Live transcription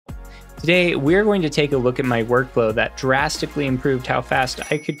Today, we're going to take a look at my workflow that drastically improved how fast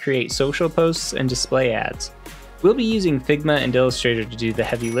I could create social posts and display ads. We'll be using Figma and Illustrator to do the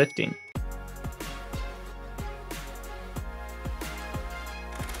heavy lifting.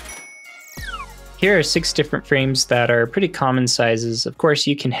 Here are 6 different frames that are pretty common sizes. Of course,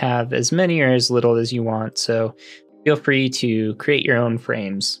 you can have as many or as little as you want, so feel free to create your own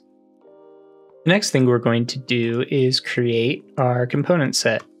frames. The next thing we're going to do is create our component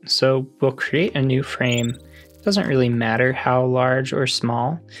set. So we'll create a new frame. It doesn't really matter how large or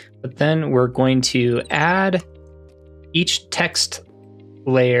small, but then we're going to add each text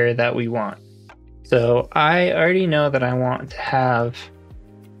layer that we want. So I already know that I want to have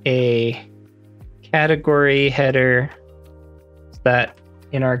a category header that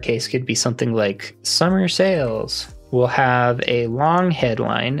in our case could be something like summer sales. We'll have a long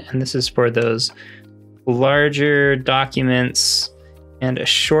headline, and this is for those larger documents, and a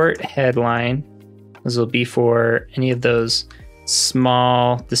short headline. This will be for any of those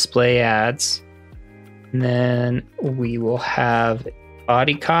small display ads. And then we will have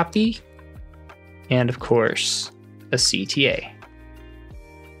body copy and of course a CTA.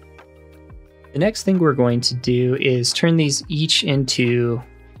 The next thing we're going to do is turn these each into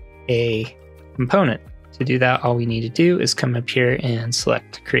a component. To do that, all we need to do is come up here and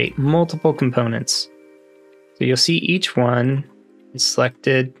select create multiple components. So you'll see each one is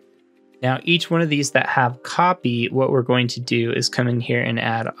selected. Now each one of these that have copy, what we're going to do is come in here and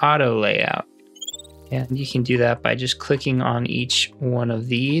add auto layout. And you can do that by just clicking on each one of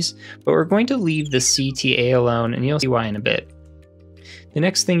these, but we're going to leave the CTA alone, and you'll see why in a bit. The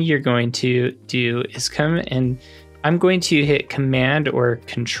next thing you're going to do is come and I'm going to hit Command or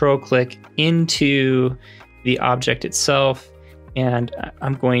Control click into the object itself, and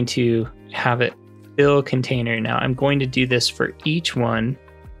I'm going to have it fill container. Now I'm going to do this for each one,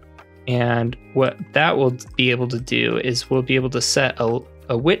 and what that will be able to do is we'll be able to set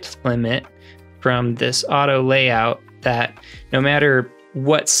a width limit from this auto layout that no matter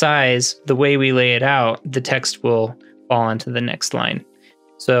what size, the way we lay it out, the text will fall into the next line.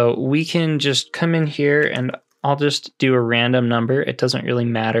 So we can just come in here and I'll just do a random number. It doesn't really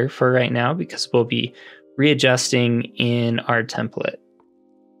matter for right now because we'll be readjusting in our template.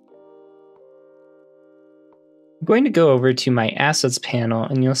 I'm going to go over to my assets panel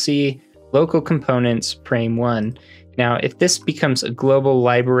and you'll see local components frame 1. Now, if this becomes a global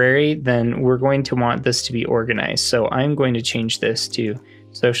library, then we're going to want this to be organized. So I'm going to change this to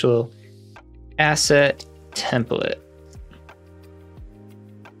social asset template.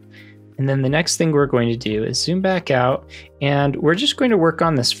 And then the next thing we're going to do is zoom back out, and we're just going to work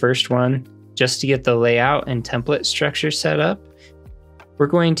on this first one just to get the layout and template structure set up. We're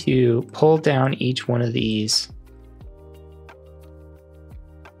going to pull down each one of these.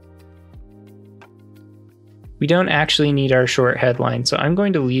 We don't actually need our short headline, so I'm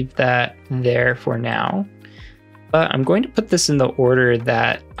going to leave that there for now. But I'm going to put this in the order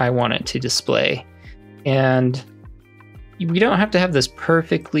that I want it to display. And we don't have to have this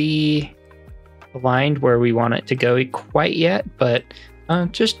perfectly aligned where we want it to go quite yet, but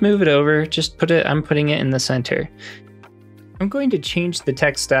just move it over, just put it, I'm putting it in the center. I'm going to change the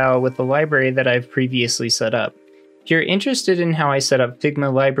text style with the library that I've previously set up. If you're interested in how I set up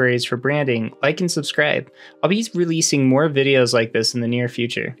Figma libraries for branding, like and subscribe. I'll be releasing more videos like this in the near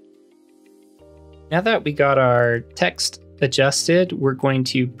future. Now that we got our text adjusted, we're going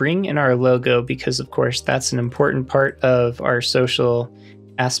to bring in our logo because of course that's an important part of our social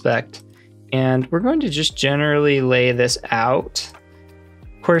aspect. And we're going to just generally lay this out.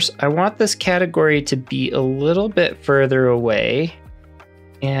 Of course, I want this category to be a little bit further away.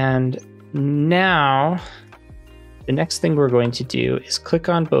 And now the next thing we're going to do is click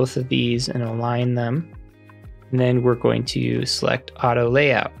on both of these and align them. And then we're going to select auto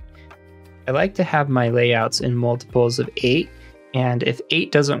layout. I like to have my layouts in multiples of 8, and if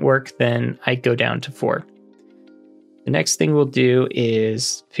 8 doesn't work, then I go down to 4. The next thing we'll do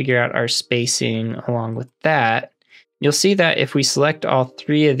is figure out our spacing along with that. You'll see that if we select all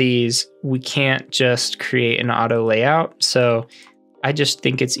 3 of these, we can't just create an auto layout. So I just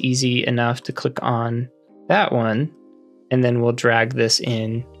think it's easy enough to click on that one, and then we'll drag this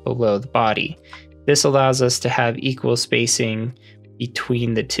in below the body. This allows us to have equal spacing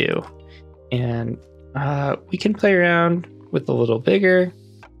between the two. And we can play around with a little bigger.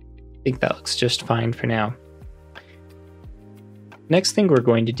 I think that looks just fine for now. Next thing we're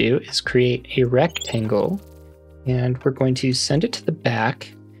going to do is create a rectangle, and we're going to send it to the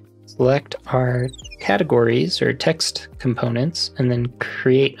back, select our categories or text components, and then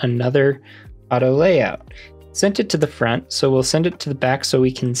create another auto layout. sent it to the front, so we'll send it to the back so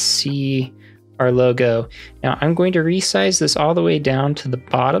we can see our logo. Now I'm going to resize this all the way down to the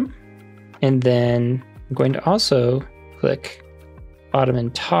bottom, and then I'm going to also click bottom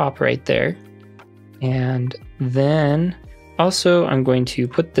and top right there. And then also I'm going to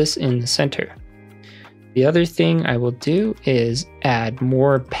put this in the center. The other thing I will do is add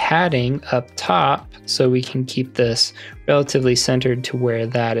more padding up top so we can keep this relatively centered to where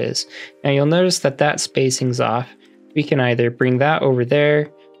that is. Now you'll notice that that spacing's off. We can either bring that over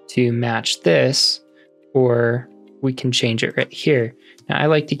there to match this, or we can change it right here. Now I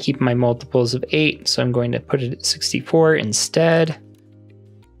like to keep my multiples of 8, so I'm going to put it at 64 instead.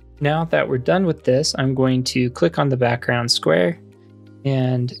 Now that we're done with this, I'm going to click on the background square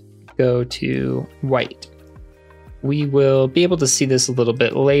and go to white. We will be able to see this a little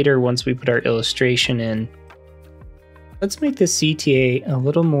bit later once we put our illustration in. Let's make this CTA a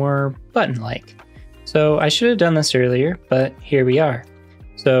little more button-like. So I should have done this earlier, but here we are.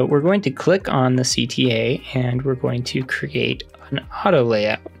 So we're going to click on the CTA and we're going to create an auto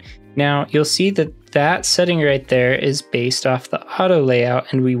layout. Now you'll see that that setting right there is based off the auto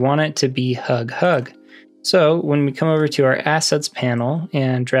layout, and we want it to be hug. So when we come over to our assets panel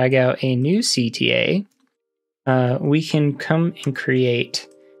and drag out a new CTA, we can come and create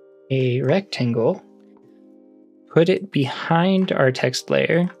a rectangle, put it behind our text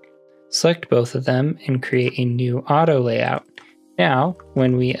layer, select both of them, and create a new auto layout. Now,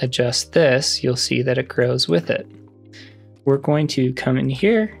 when we adjust this, you'll see that it grows with it. We're going to come in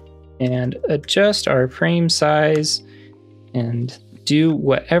here and adjust our frame size and do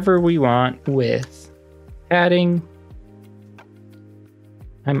whatever we want with padding.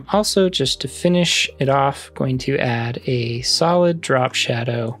 I'm also, just to finish it off, going to add a solid drop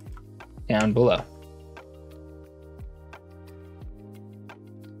shadow down below.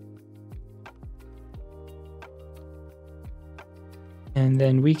 And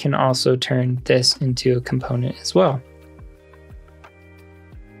then we can also turn this into a component as well.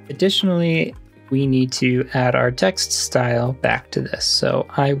 Additionally, we need to add our text style back to this. So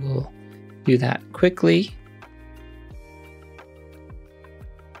I will do that quickly.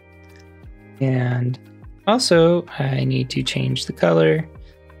 And also I need to change the color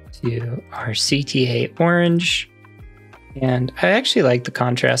to our CTA orange. And I actually like the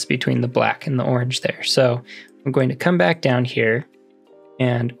contrast between the black and the orange there. So I'm going to come back down here,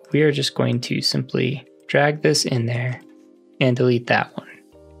 and we are just going to simply drag this in there and delete that one.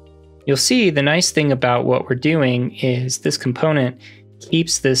 You'll see the nice thing about what we're doing is this component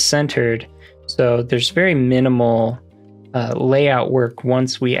keeps this centered, so there's very minimal layout work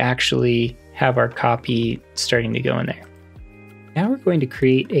once we actually have our copy starting to go in there. Now we're going to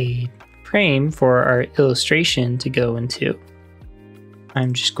create a frame for our illustration to go into.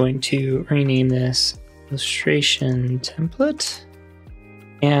 I'm just going to rename this illustration template.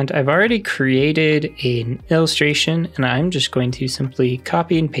 And I've already created an illustration, and I'm just going to simply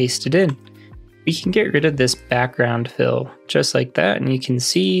copy and paste it in. We can get rid of this background fill just like that, and you can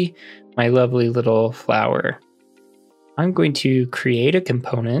see my lovely little flower. I'm going to create a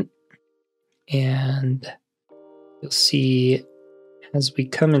component, and you'll see as we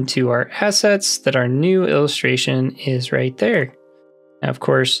come into our assets that our new illustration is right there. Now, of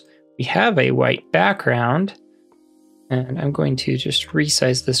course, we have a white background, and I'm going to just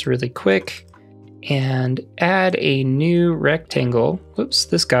resize this really quick and add a new rectangle. Whoops,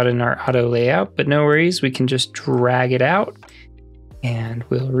 this got in our auto layout, but no worries, we can just drag it out and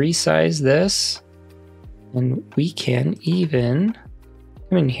we'll resize this. And we can even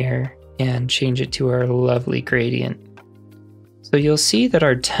come in here and change it to our lovely gradient. So you'll see that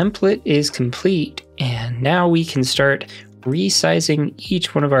our template is complete, and now we can start resizing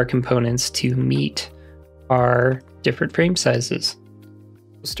each one of our components to meet our different frame sizes.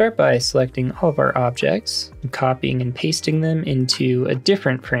 We'll start by selecting all of our objects and copying and pasting them into a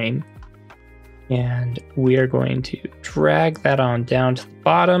different frame. And we are going to drag that on down to the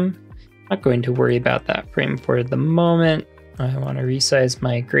bottom. Not going to worry about that frame for the moment. I want to resize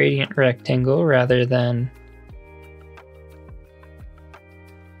my gradient rectangle rather than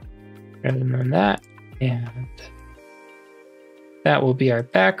that. And that will be our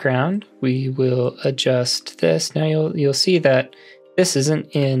background. We will adjust this. Now you'll see that this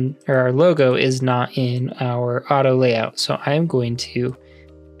isn't in, or our logo is not in our auto layout. So I'm going to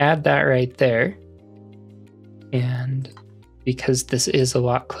add that right there. And because this is a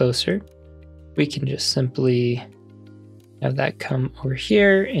lot closer, we can just simply have that come over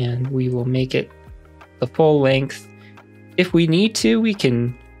here, and we will make it the full length. If we need to, we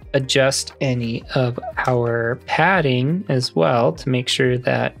can adjust any of our padding as well to make sure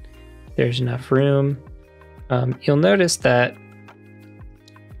that there's enough room. You'll notice that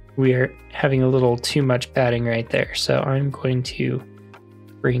we are having a little too much padding right there. So I'm going to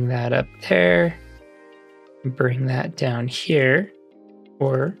bring that up there, bring that down here,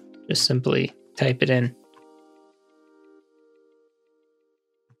 or just simply type it in.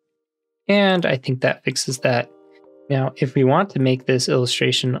 And I think that fixes that. Now, if we want to make this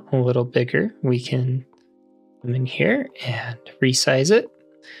illustration a little bigger, we can come in here and resize it.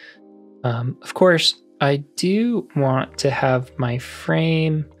 Of course, I do want to have my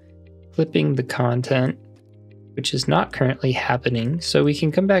frame clipping the content, which is not currently happening. So we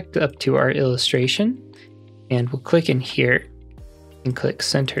can come back up to our illustration and we'll click in here and click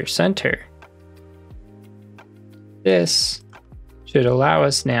center, center. This should allow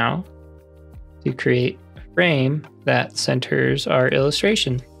us now to create a frame that centers our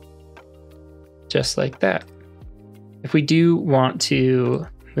illustration, just like that. If we do want to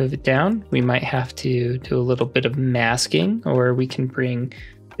move it down, we might have to do a little bit of masking, or we can bring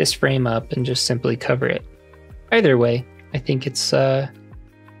this frame up and just simply cover it. Either way, I think it's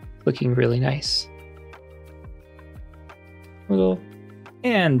looking really nice.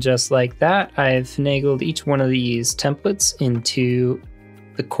 And just like that, I've finagled each one of these templates into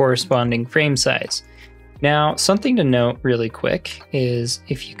the corresponding frame size. Now, something to note really quick is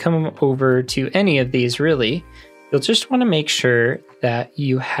if you come over to any of these really, you'll just want to make sure that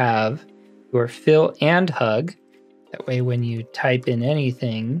you have your fill and hug. That way when you type in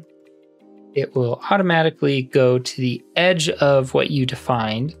anything, it will automatically go to the edge of what you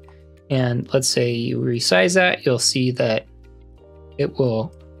defined. And let's say you resize that, you'll see that it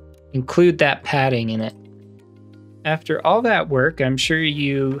will include that padding in it. After all that work, I'm sure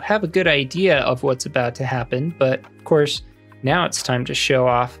you have a good idea of what's about to happen, but of course, now it's time to show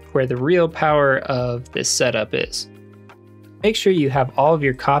off where the real power of this setup is. Make sure you have all of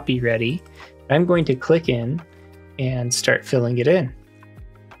your copy ready. I'm going to click in and start filling it in.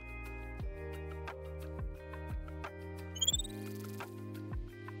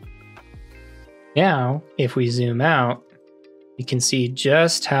 Now, if we zoom out, you can see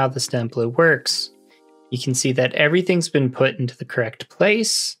just how this template works. You can see that everything's been put into the correct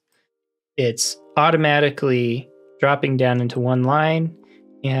place. It's automatically dropping down into one line,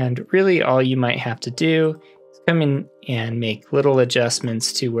 and really all you might have to do is come in and make little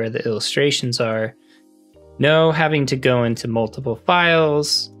adjustments to where the illustrations are. No having to go into multiple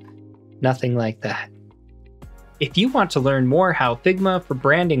files, nothing like that. If you want to learn more how Figma for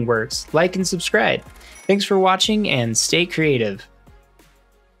branding works, like and subscribe. Thanks for watching and stay creative.